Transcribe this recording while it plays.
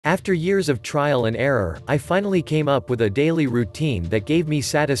After years of trial and error, I finally came up with a daily routine that gave me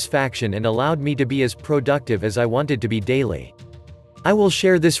satisfaction and allowed me to be as productive as I wanted to be daily. I will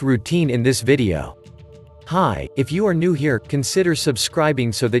share this routine in this video. Hi, if you are new here, consider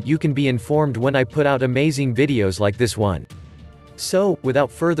subscribing so that you can be informed when I put out amazing videos like this one. So,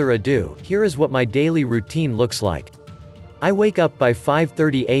 without further ado, here is what my daily routine looks like. I wake up by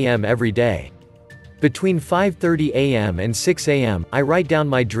 5:30 a.m. every day. Between 5:30 a.m. and 6 a.m., I write down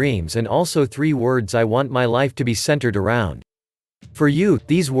my dreams and also 3 words I want my life to be centered around. For you,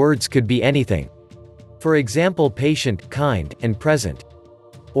 these words could be anything. For example, patient, kind, and present.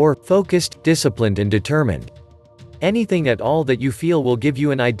 Or, focused, disciplined and determined. Anything at all that you feel will give you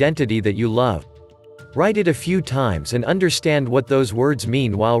an identity that you love. Write it a few times and understand what those words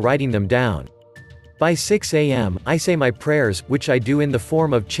mean while writing them down. By 6 a.m., I say my prayers, which I do in the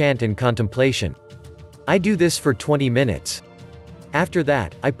form of chant and contemplation. I do this for 20 minutes. After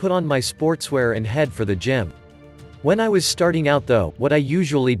that, I put on my sportswear and head for the gym. When I was starting out though, what I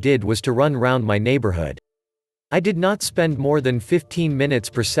usually did was to run round my neighborhood. I did not spend more than 15 minutes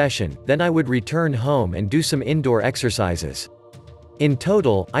per session, then I would return home and do some indoor exercises. In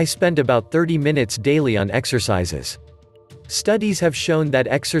total, I spend about 30 minutes daily on exercises. Studies have shown that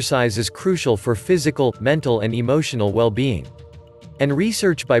exercise is crucial for physical, mental and emotional well-being. And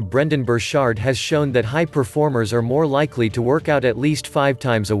research by Brendan Burchard has shown that high performers are more likely to work out at least 5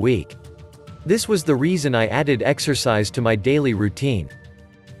 times a week. This was the reason I added exercise to my daily routine.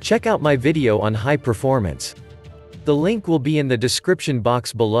 Check out my video on high performance. The link will be in the description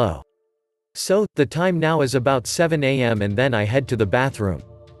box below. So, the time now is about 7 a.m. and then I head to the bathroom.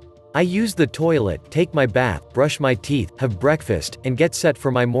 I use the toilet, take my bath, brush my teeth, have breakfast, and get set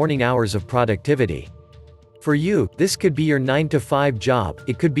for my morning hours of productivity. For you, this could be your 9-to-5 job,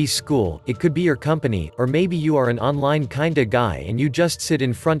 it could be school, it could be your company, or maybe you are an online kinda guy and you just sit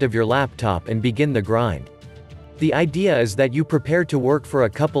in front of your laptop and begin the grind. The idea is that you prepare to work for a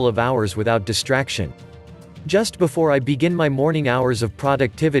couple of hours without distraction. Just before I begin my morning hours of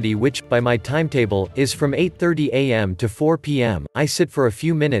productivity, which, by my timetable, is from 8:30 a.m. to 4 p.m., I sit for a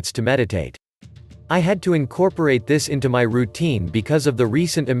few minutes to meditate. I had to incorporate this into my routine because of the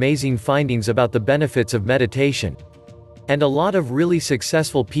recent amazing findings about the benefits of meditation. And a lot of really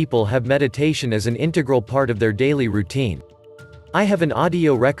successful people have meditation as an integral part of their daily routine. I have an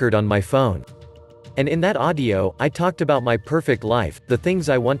audio record on my phone. And in that audio, I talked about my perfect life, the things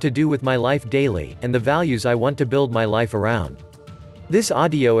I want to do with my life daily, and the values I want to build my life around. This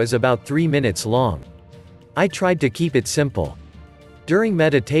audio is about 3 minutes long. I tried to keep it simple. During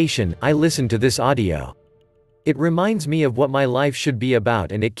meditation, I listen to this audio. It reminds me of what my life should be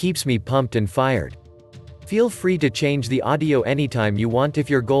about and it keeps me pumped and fired. Feel free to change the audio anytime you want if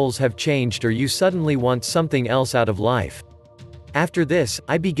your goals have changed or you suddenly want something else out of life. After this,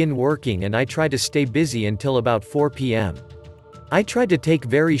 I begin working and I try to stay busy until about 4 p.m. I try to take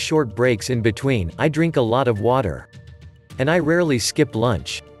very short breaks in between, I drink a lot of water. And I rarely skip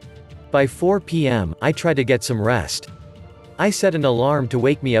lunch. By 4 p.m., I try to get some rest. I set an alarm to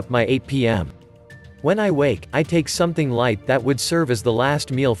wake me up by 8 p.m. When I wake, I take something light that would serve as the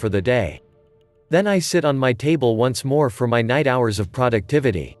last meal for the day. Then I sit on my table once more for my night hours of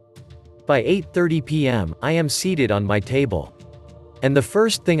productivity. By 8:30 p.m., I am seated on my table. And the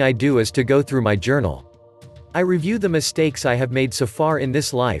first thing I do is to go through my journal. I review the mistakes I have made so far in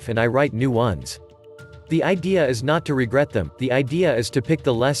this life and I write new ones. The idea is not to regret them, the idea is to pick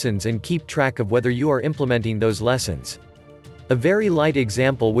the lessons and keep track of whether you are implementing those lessons. A very light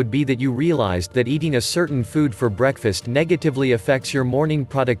example would be that you realized that eating a certain food for breakfast negatively affects your morning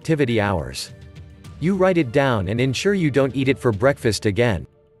productivity hours. You write it down and ensure you don't eat it for breakfast again.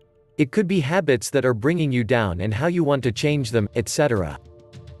 It could be habits that are bringing you down and how you want to change them, etc.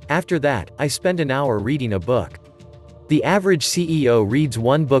 After that, I spend an hour reading a book. The average CEO reads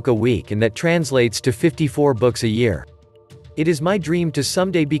 1 book a week and that translates to 54 books a year. It is my dream to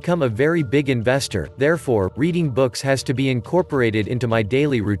someday become a very big investor, therefore, reading books has to be incorporated into my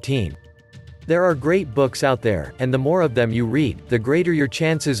daily routine. There are great books out there, and the more of them you read, the greater your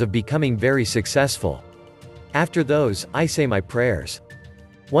chances of becoming very successful. After those, I say my prayers.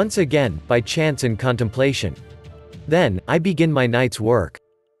 Once again, by chants and contemplation. Then, I begin my night's work.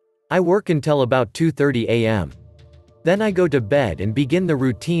 I work until about 2:30 a.m. Then I go to bed and begin the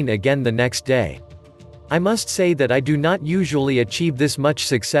routine again the next day. I must say that I do not usually achieve this much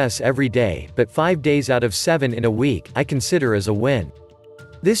success every day, but 5 days out of 7 in a week, I consider as a win.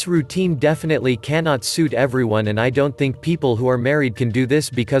 This routine definitely cannot suit everyone and I don't think people who are married can do this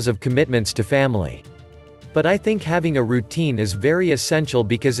because of commitments to family. But I think having a routine is very essential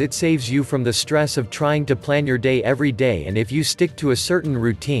because it saves you from the stress of trying to plan your day every day, and if you stick to a certain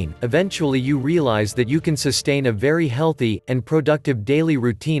routine, eventually you realize that you can sustain a very healthy and productive daily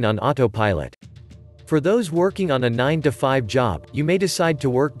routine on autopilot. For those working on a 9-to-5 job, you may decide to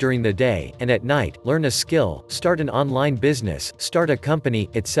work during the day, and at night, learn a skill, start an online business, start a company,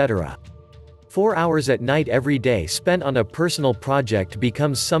 etc. 4 hours at night every day spent on a personal project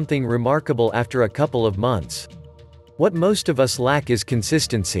becomes something remarkable after a couple of months. What most of us lack is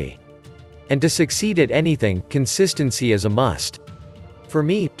consistency. And to succeed at anything, consistency is a must. For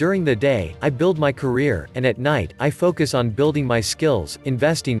me, during the day, I build my career, and at night, I focus on building my skills,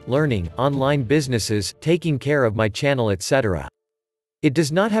 investing, learning, online businesses, taking care of my channel, etc. It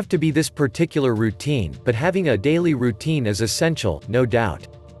does not have to be this particular routine, but having a daily routine is essential, no doubt.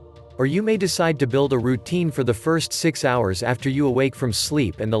 Or you may decide to build a routine for the first 6 hours after you awake from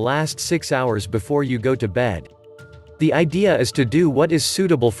sleep and the last 6 hours before you go to bed. The idea is to do what is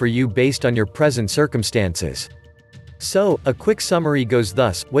suitable for you based on your present circumstances. So, a quick summary goes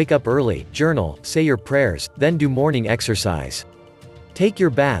thus: wake up early, journal, say your prayers, then do morning exercise. Take your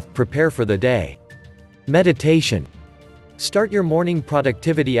bath, prepare for the day. Meditation. Start your morning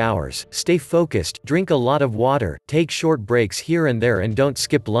productivity hours, stay focused, drink a lot of water, take short breaks here and there and don't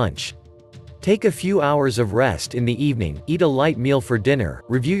skip lunch. Take a few hours of rest in the evening, eat a light meal for dinner,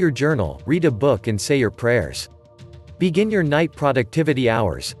 review your journal, read a book and say your prayers. Begin your night productivity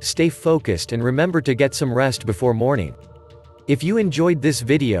hours, stay focused and remember to get some rest before morning. If you enjoyed this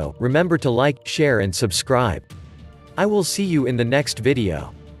video, remember to like, share and subscribe. I will see you in the next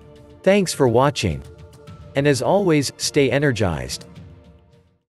video. Thanks for watching. And as always, stay energized.